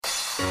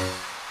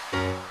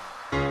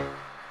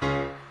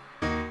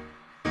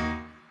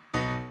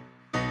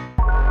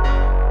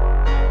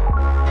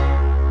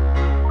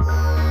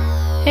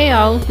Hey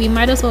all, we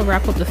might as well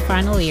wrap up the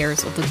final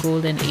years of the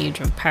golden age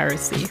of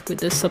piracy with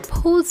the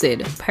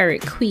supposed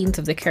pirate queens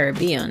of the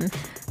Caribbean,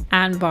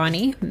 Anne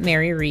Bonny,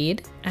 Mary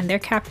Read, and their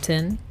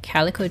captain,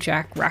 Calico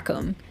Jack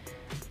Rackham.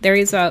 There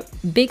is a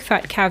big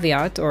fat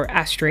caveat or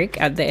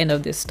asterisk at the end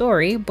of this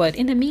story, but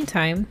in the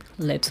meantime,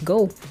 let's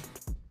go.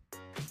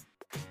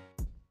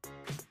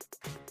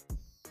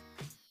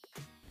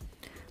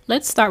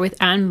 Let's start with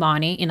Anne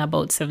Bonny in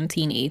about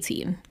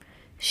 1718.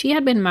 She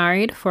had been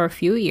married for a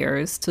few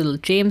years to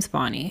James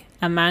Bonny,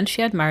 a man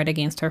she had married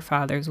against her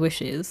father's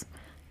wishes.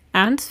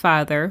 Anne's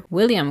father,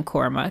 William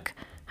Cormac,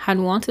 had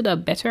wanted a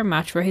better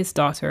match for his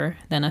daughter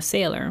than a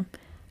sailor.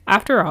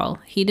 After all,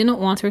 he didn't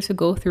want her to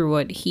go through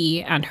what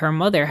he and her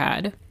mother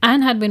had.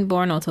 Anne had been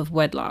born out of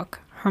wedlock.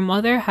 Her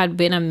mother had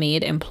been a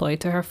maid employed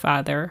to her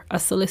father, a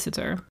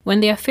solicitor.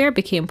 When the affair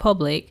became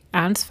public,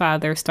 Anne's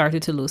father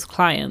started to lose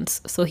clients,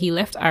 so he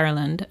left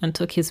Ireland and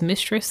took his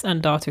mistress and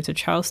daughter to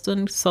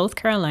Charleston, South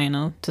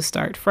Carolina, to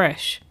start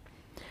fresh.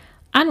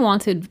 Anne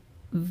wanted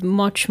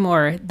much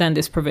more than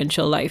this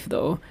provincial life,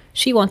 though.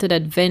 She wanted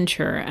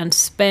adventure and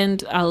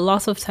spend a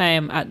lot of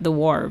time at the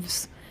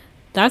wharves.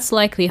 That's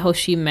likely how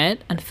she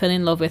met and fell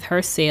in love with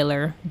her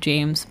sailor,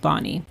 James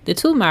Bonny. The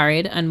two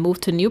married and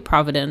moved to New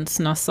Providence,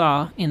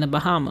 Nassau, in the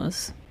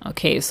Bahamas.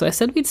 Okay, so I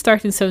said we'd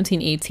start in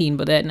 1718,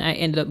 but then I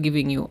ended up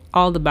giving you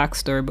all the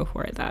backstory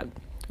before that.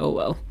 Oh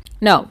well.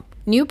 Now,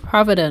 New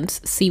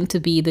Providence seemed to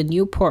be the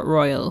new Port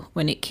Royal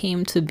when it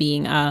came to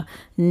being a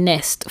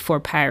nest for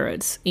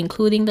pirates,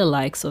 including the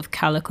likes of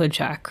Calico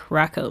Jack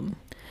Rackham.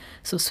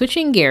 So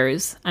switching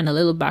gears and a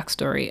little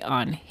backstory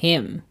on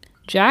him.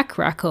 Jack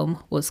Rackham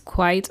was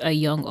quite a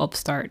young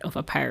upstart of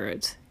a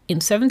pirate. In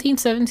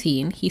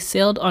 1717, he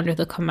sailed under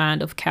the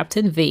command of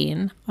Captain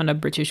Vane on a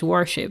British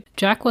warship.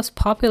 Jack was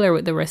popular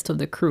with the rest of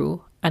the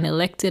crew and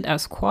elected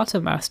as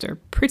quartermaster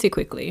pretty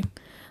quickly.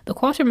 The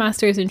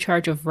quartermaster is in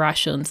charge of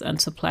rations and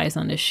supplies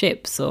on the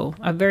ship, so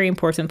a very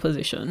important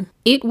position.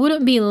 It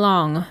wouldn't be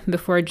long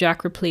before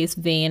Jack replaced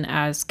Vane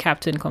as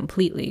captain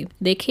completely.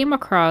 They came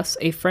across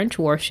a French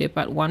warship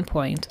at one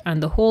point,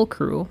 and the whole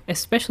crew,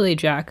 especially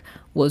Jack,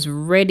 was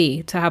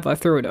ready to have a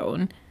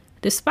throwdown.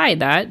 Despite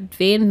that,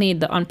 Vane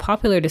made the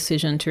unpopular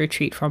decision to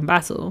retreat from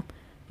battle.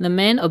 The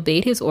men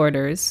obeyed his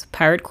orders,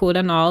 pirate code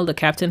and all, the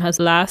captain has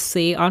last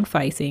say on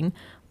fighting,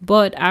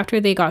 but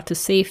after they got to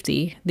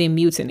safety, they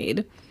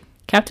mutinied.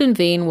 Captain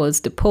Vane was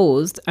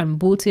deposed and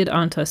booted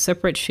onto a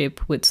separate ship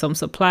with some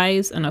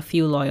supplies and a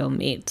few loyal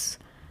mates.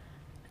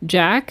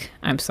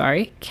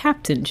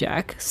 Captain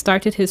Jack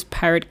started his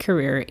pirate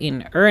career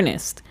in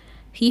earnest.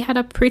 He had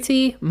a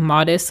pretty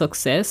modest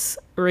success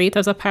rate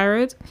as a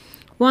pirate.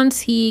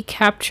 Once he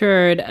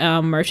captured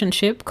a merchant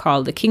ship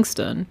called the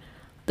Kingston.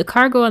 The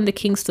cargo on the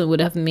Kingston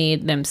would have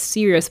made them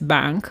serious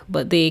bank,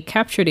 but they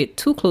captured it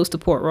too close to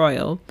Port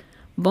Royal.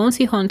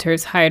 Bounty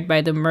hunters hired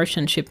by the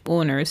merchant ship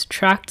owners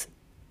tracked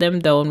them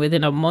down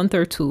within a month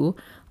or two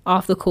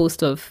off the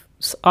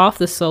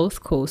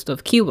south coast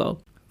of Cuba.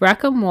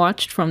 Rackham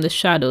watched from the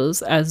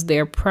shadows as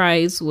their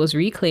prize was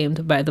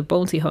reclaimed by the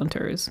bounty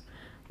hunters.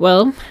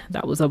 Well,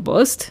 that was a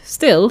bust.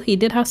 Still, he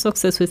did have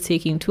success with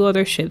taking two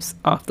other ships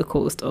off the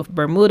coast of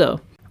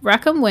Bermuda.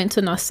 Rackham went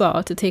to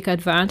Nassau to take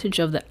advantage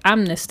of the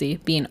amnesty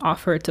being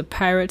offered to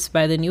pirates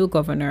by the new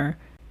governor.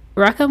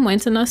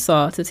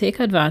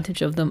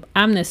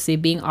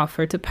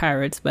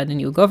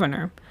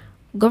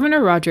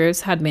 Governor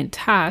Rogers had been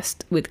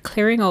tasked with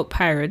clearing out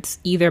pirates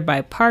either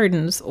by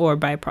pardons or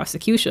by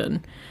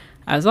prosecution.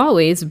 As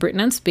always, Britain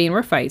and Spain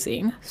were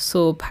fighting,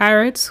 so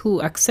pirates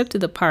who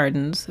accepted the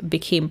pardons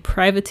became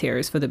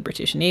privateers for the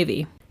British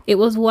Navy. It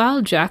was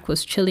while Jack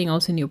was chilling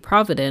out in New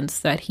Providence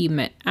that he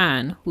met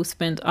Anne, who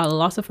spent a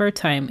lot of her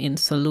time in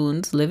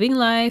saloons, living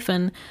life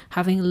and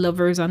having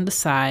lovers on the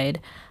side.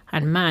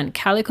 And man,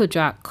 Calico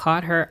Jack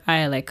caught her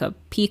eye like a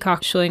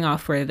peacock showing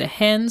off for the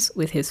hens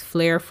with his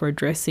flair for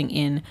dressing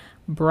in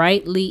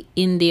brightly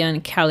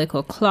Indian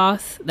calico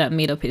cloth that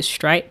made up his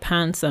striped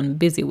pants and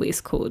busy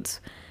waistcoats,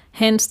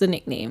 hence the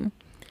nickname.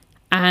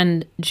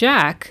 And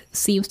Jack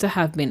seems to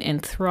have been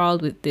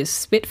enthralled with this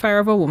spitfire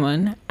of a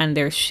woman and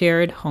their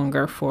shared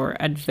hunger for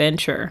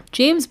adventure.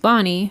 James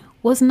Bonny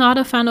was not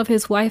a fan of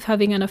his wife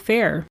having an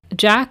affair.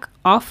 Jack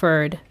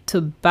offered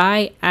to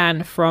buy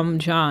Anne from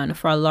John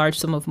for a large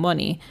sum of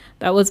money.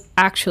 That was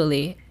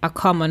actually a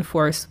common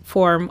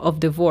form of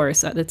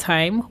divorce at the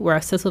time, where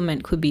a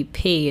settlement could be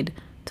paid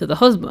to the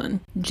husband.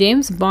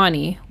 James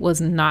Bonny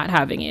was not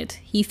having it.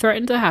 He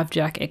threatened to have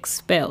Jack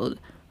expelled.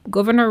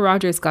 Governor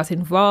Rogers got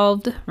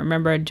involved.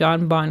 Remember,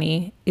 John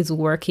Bonny is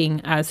working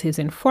as his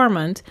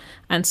informant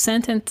and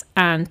sentenced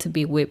Anne to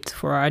be whipped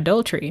for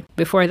adultery.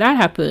 Before that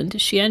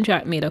happened, she and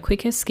Jack made a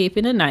quick escape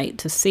in the night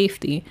to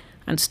safety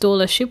and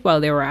stole a ship while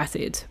they were at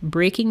it,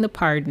 breaking the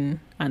pardon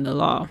and the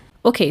law.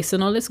 Okay, so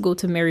now let's go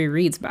to Mary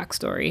Read's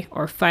backstory,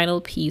 or final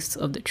piece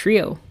of the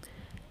trio.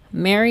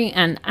 Mary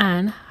and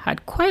Anne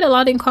had quite a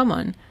lot in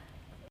common.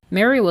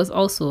 Mary was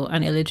also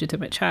an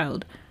illegitimate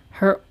child.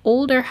 Her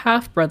older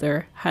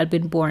half-brother had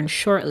been born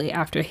shortly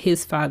after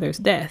his father's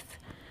death.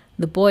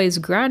 The boy's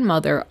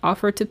grandmother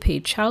offered to pay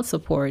child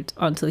support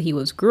until he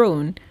was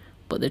grown,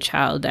 but the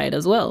child died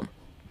as well.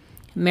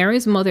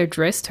 Mary's mother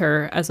dressed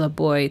her as a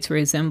boy to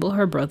resemble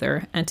her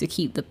brother and to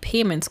keep the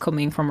payments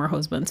coming from her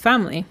husband's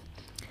family.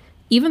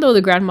 Even though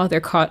the grandmother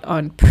caught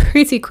on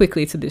pretty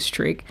quickly to this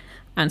trick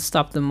and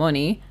stopped the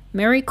money,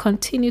 Mary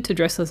continued to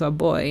dress as a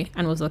boy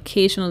and was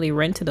occasionally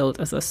rented out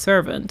as a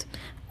servant,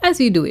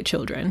 as you do with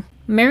children.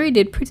 Mary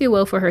did pretty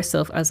well for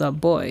herself as a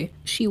boy.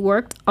 She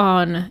worked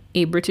on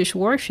a British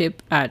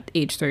warship at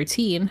age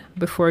 13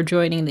 before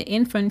joining the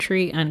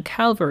infantry and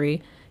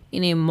cavalry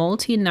in a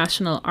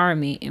multinational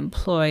army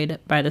employed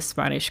by the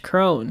Spanish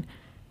crown.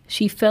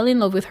 She fell in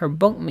love with her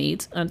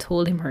bunkmate and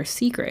told him her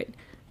secret.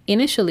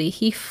 Initially,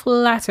 he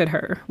flattered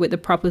her with the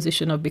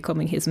proposition of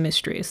becoming his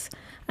mistress,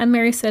 and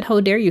Mary said, "How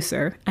dare you,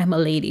 sir? I'm a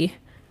lady."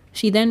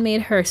 She then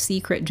made her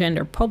secret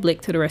gender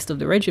public to the rest of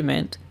the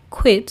regiment,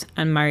 quit,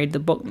 and married the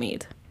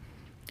bunkmate.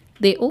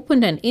 They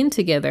opened an inn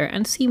together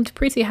and seemed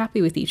pretty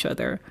happy with each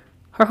other.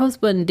 Her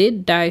husband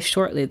did die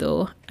shortly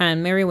though,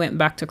 and Mary went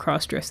back to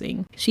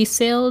cross-dressing. She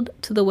sailed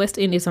to the West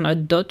Indies on a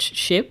Dutch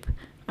ship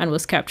and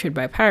was captured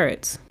by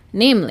pirates,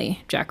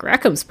 namely Jack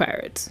Rackham's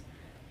pirates.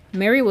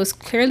 Mary was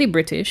clearly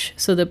British,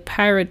 so the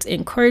pirates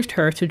encouraged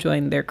her to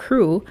join their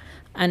crew,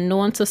 and no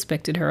one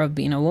suspected her of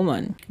being a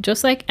woman.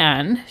 Just like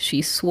Anne,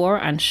 she swore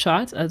and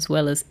shot as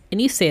well as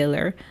any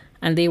sailor,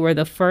 and they were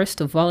the first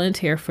to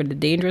volunteer for the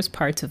dangerous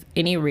parts of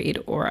any raid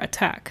or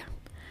attack.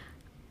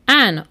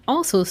 Anne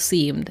also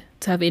seemed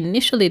to have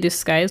initially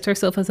disguised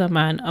herself as a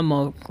man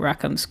among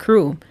Rackham's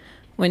crew.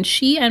 When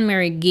she and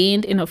Mary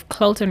gained enough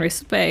clout and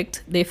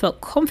respect, they felt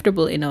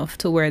comfortable enough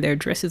to wear their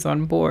dresses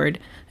on board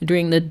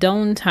during the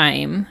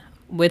downtime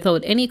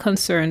without any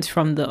concerns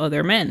from the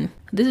other men.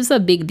 This is a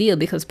big deal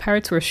because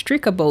pirates were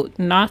strict about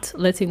not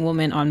letting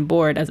women on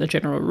board as a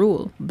general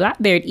rule.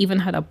 Blackbeard even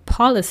had a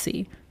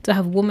policy to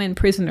have women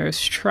prisoners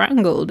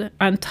strangled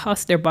and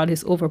toss their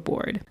bodies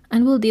overboard.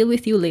 And we'll deal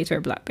with you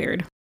later,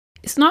 Blackbeard.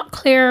 It's not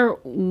clear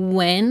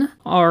when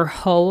or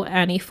how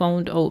Annie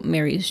found out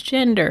Mary's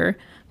gender,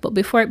 but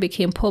before it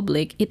became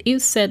public, it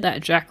is said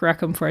that Jack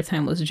Rackham for a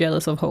time was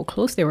jealous of how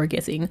close they were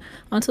getting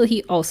until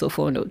he also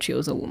found out she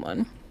was a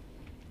woman.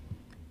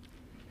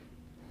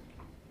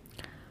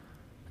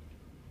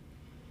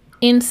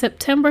 In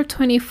September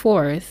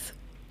 24th,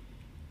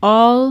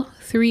 all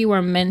three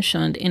were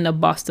mentioned in the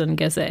Boston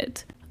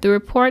Gazette. The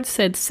report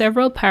said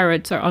several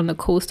pirates are on the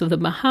coast of the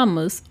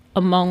Bahamas,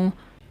 among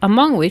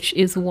which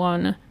is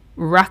one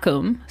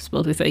Rackham,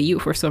 spelled with a U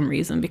for some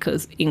reason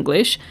because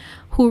English,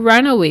 who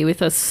ran away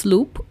with a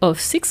sloop of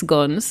 6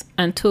 guns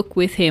and took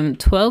with him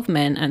 12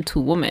 men and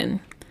 2 women.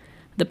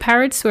 The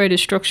pirates swear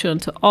destruction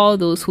to all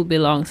those who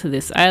belong to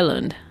this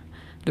island.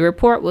 The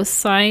report was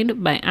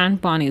signed by Anne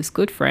Bonny's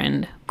good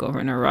friend,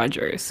 Governor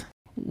Rogers.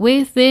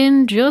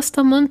 Within just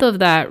a month of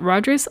that,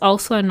 Rogers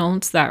also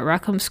announced that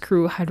Rackham's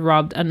crew had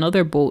robbed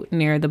another boat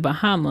near the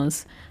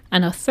Bahamas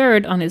and a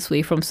third on its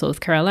way from South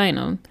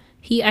Carolina.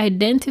 He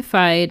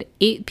identified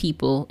 8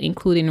 people,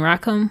 including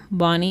Rackham,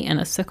 Bonny, and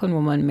a second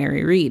woman,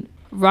 Mary Read.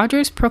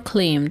 Rogers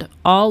proclaimed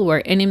all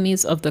were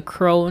enemies of the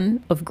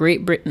Crown of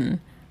Great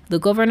Britain. The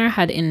governor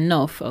had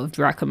enough of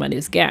Rackham and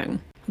his gang.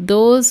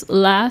 Those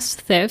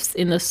last thefts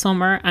in the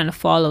summer and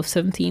fall of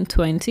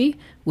 1720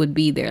 would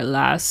be their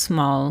last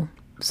small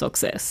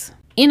success.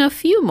 In a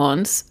few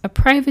months, a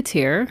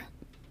privateer,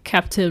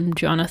 Captain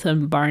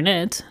Jonathan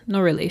Barnett, no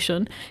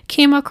relation,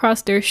 came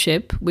across their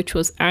ship, which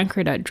was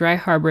anchored at Dry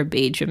Harbor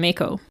Bay,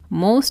 Jamaica.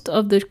 Most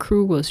of the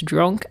crew was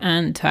drunk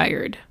and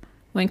tired.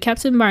 When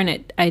Captain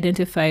Barnett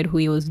identified who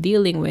he was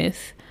dealing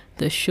with,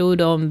 the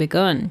showdown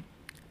began.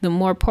 The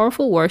more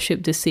powerful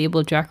warship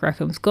disabled Jack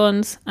Rackham's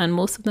guns, and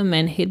most of the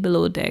men hid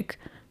below deck,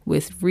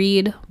 with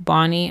Reed,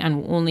 Bonny,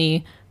 and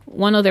only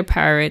one other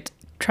pirate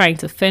trying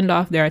to fend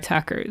off their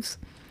attackers.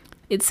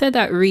 It said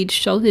that Reed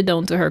shouted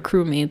down to her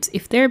crewmates,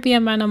 "If there be a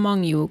man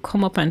among you,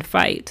 come up and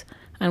fight."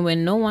 And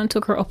when no one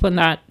took her up on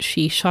that,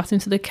 she shot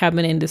into the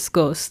cabin in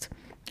disgust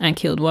and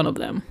killed one of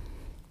them.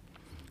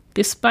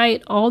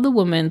 Despite all the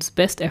women's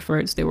best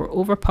efforts, they were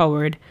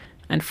overpowered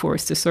and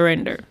forced to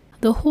surrender.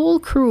 The whole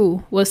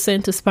crew was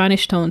sent to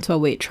Spanish Town to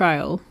await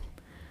trial.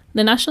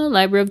 The National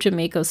Library of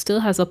Jamaica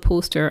still has a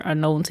poster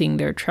announcing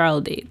their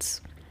trial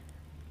dates.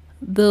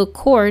 The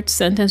court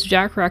sentenced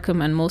Jack Rackham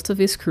and most of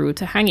his crew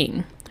to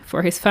hanging.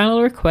 For his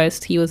final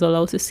request, he was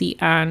allowed to see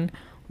Anne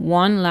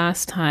one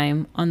last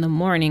time on the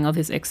morning of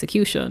his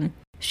execution.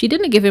 She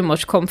didn't give him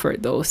much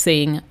comfort though,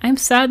 saying, "I'm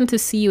saddened to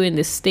see you in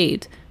this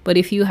state, but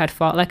if you had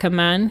fought like a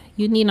man,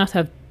 you need not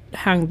have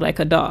hanged like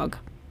a dog."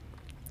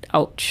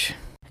 Ouch.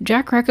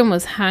 Jack Rackham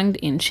was hanged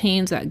in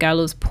chains at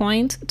Gallows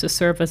Point to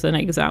serve as an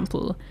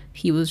example.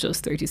 He was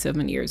just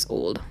 37 years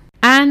old.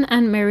 Anne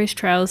and Mary's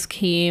trials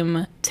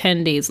came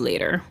 10 days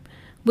later.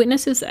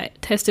 Witnesses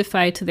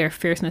testified to their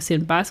fierceness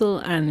in battle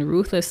and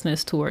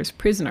ruthlessness towards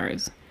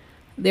prisoners.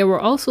 They were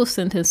also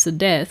sentenced to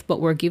death but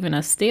were given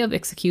a stay of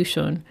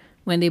execution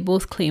when they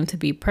both claimed to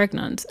be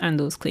pregnant, and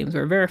those claims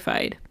were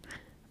verified.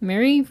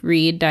 Mary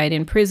Read died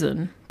in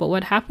prison, but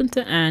what happened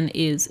to Anne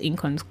is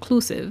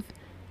inconclusive.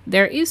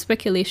 There is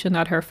speculation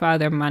that her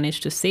father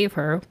managed to save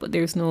her, but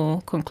there's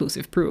no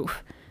conclusive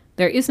proof.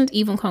 There isn't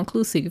even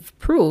conclusive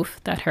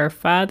proof that her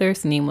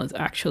father's name was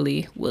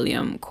actually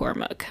William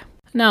Cormac.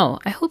 Now,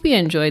 I hope you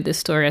enjoyed this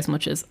story as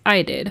much as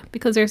I did,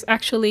 because there's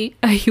actually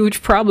a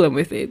huge problem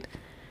with it.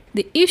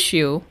 The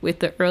issue with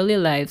the early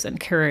lives and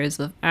careers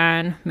of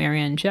Anne,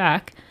 Mary, and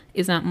Jack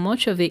is that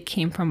much of it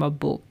came from a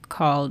book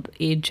called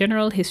A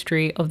General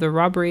History of the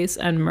Robberies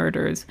and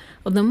Murders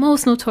of the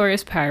Most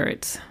Notorious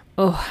Pirates.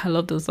 Oh, I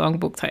love those long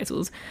book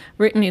titles,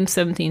 written in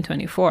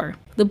 1724.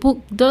 The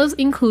book does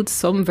include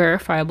some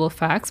verifiable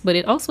facts, but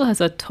it also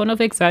has a ton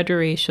of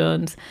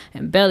exaggerations,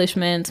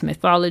 embellishments,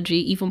 mythology,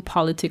 even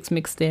politics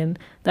mixed in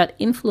that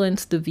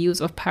influenced the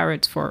views of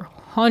pirates for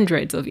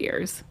hundreds of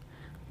years.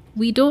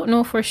 We don't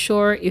know for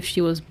sure if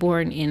she was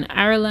born in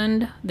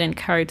Ireland, then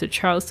carried to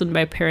Charleston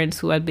by parents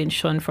who had been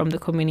shunned from the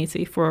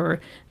community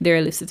for their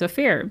illicit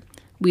affair.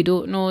 We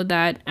don't know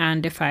that Anne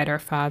defied her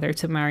father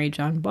to marry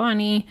John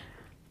Bonny,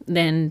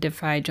 then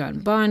defied John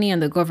Bonny,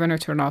 and the governor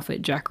turned off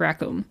with Jack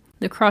Rackham.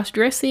 The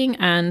cross-dressing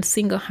and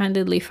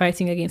single-handedly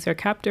fighting against her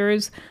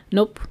captors,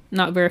 nope,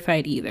 not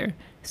verified either.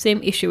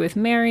 Same issue with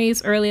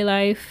Mary's early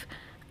life,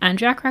 and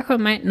Jack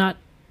Rackham might not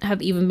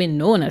have even been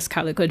known as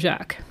Calico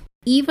Jack.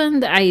 Even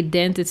the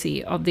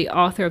identity of the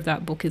author of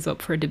that book is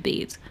up for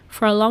debate.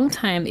 For a long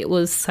time, it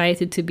was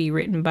cited to be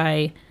written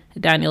by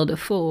Daniel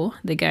Defoe,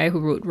 the guy who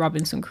wrote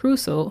Robinson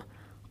Crusoe,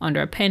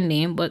 under a pen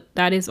name, but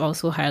that is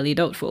also highly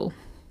doubtful.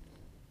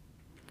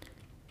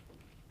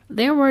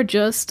 There were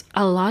just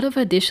a lot of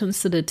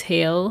additions to the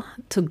tale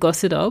to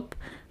guss it up,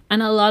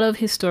 and a lot of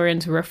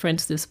historians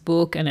reference this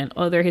book, and then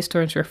other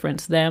historians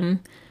reference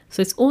them.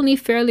 So it's only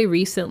fairly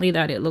recently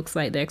that it looks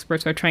like the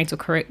experts are trying to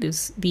correct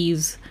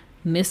these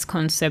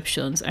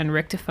misconceptions and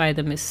rectify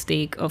the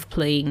mistake of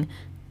playing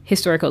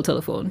historical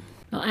telephone.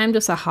 Now, I'm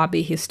just a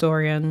hobby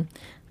historian.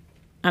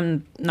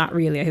 I'm not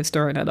really a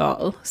historian at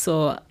all,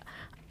 so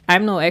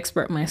I'm no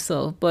expert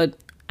myself, but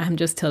I'm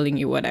just telling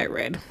you what I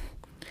read.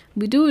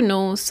 We do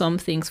know some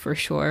things for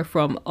sure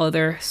from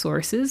other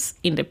sources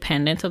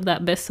independent of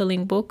that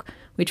best-selling book,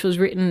 which was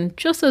written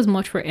just as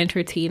much for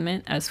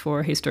entertainment as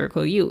for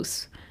historical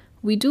use.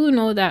 We do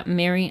know that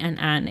Mary and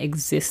Anne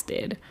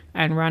existed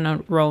and ran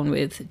around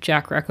with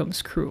Jack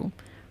Rackham's crew.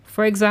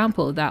 For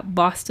example, that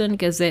Boston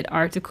Gazette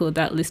article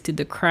that listed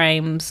the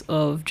crimes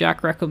of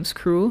Jack Rackham's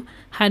crew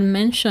had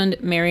mentioned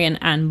Mary and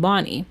Anne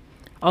Bonny,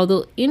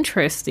 although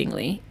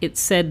interestingly, it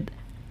said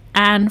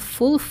Anne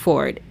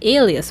Fulford,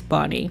 alias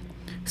Bonny.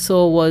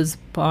 So was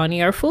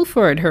Bonny or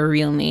Fulford her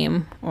real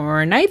name,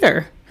 or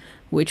neither?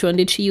 Which one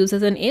did she use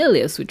as an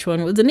alias? Which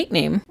one was a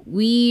nickname?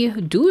 We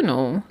do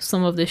know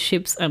some of the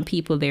ships and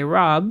people they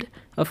robbed,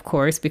 of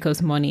course,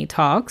 because money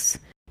talks.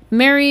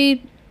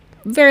 Mary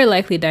very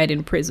likely died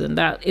in prison.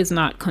 That is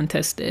not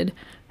contested.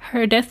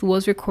 Her death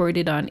was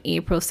recorded on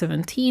April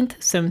 17th,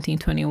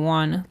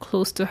 1721,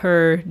 close to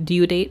her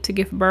due date to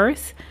give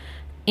birth,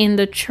 in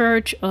the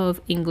Church of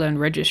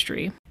England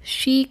registry.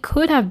 She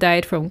could have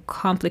died from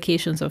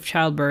complications of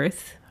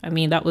childbirth. I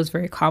mean, that was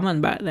very common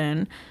back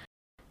then.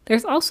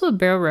 There's also a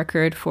burial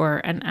record for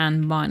an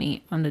Anne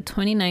Bonny on the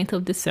 29th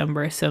of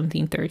December,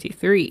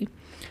 1733.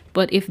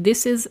 But if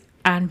this is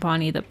Anne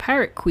Bonny, the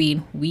Pirate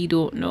Queen, we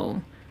don't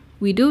know.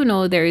 We do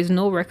know there is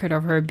no record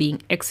of her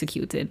being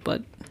executed,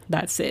 but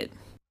that's it.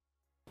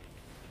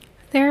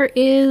 There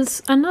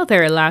is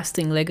another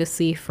lasting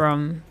legacy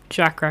from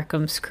Jack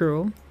Rackham's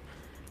crew,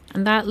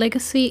 and that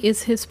legacy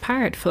is his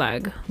pirate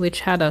flag,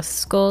 which had a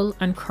skull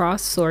and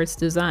cross swords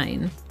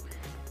design.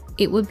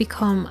 It would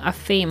become a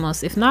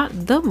famous, if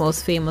not the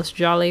most famous,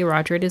 Jolly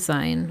Roger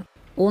design,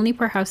 only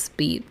perhaps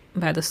beat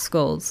by the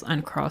skulls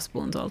and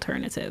crossbones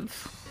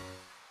alternative.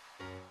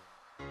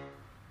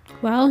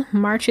 Well,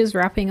 March is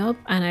wrapping up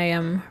and I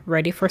am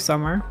ready for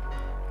summer.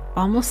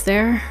 Almost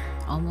there,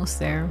 almost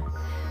there.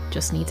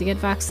 Just need to get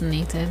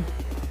vaccinated.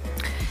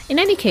 In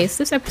any case,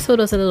 this episode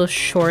was a little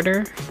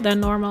shorter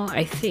than normal,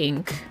 I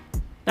think.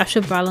 That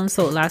should balance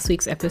out last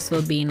week's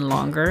episode being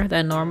longer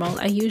than normal.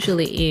 I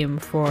usually aim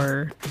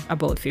for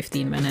about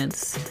 15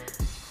 minutes,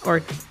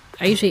 or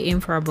I usually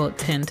aim for about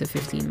 10 to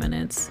 15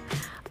 minutes.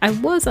 I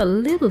was a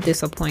little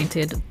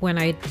disappointed when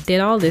I did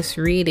all this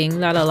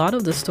reading that a lot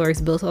of the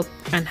stories built up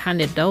and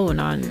handed down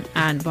on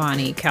Anne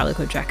Bonny,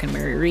 Calico Jack, and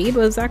Mary Read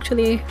was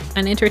actually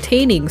an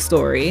entertaining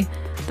story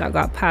that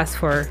got passed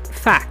for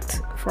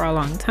fact for a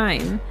long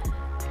time.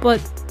 But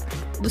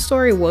the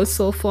story was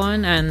so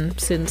fun, and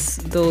since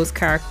those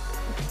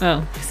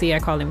I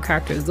call them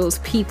characters, those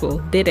people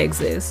did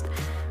exist,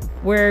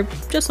 we're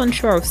just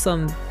unsure of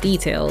some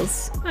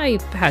details. I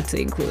had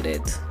to include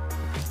it.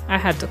 I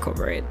had to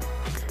cover it.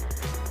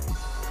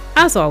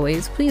 As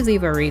always, please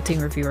leave a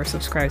rating, review, or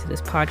subscribe to this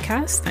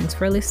podcast. Thanks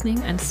for listening,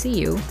 and see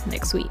you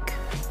next week.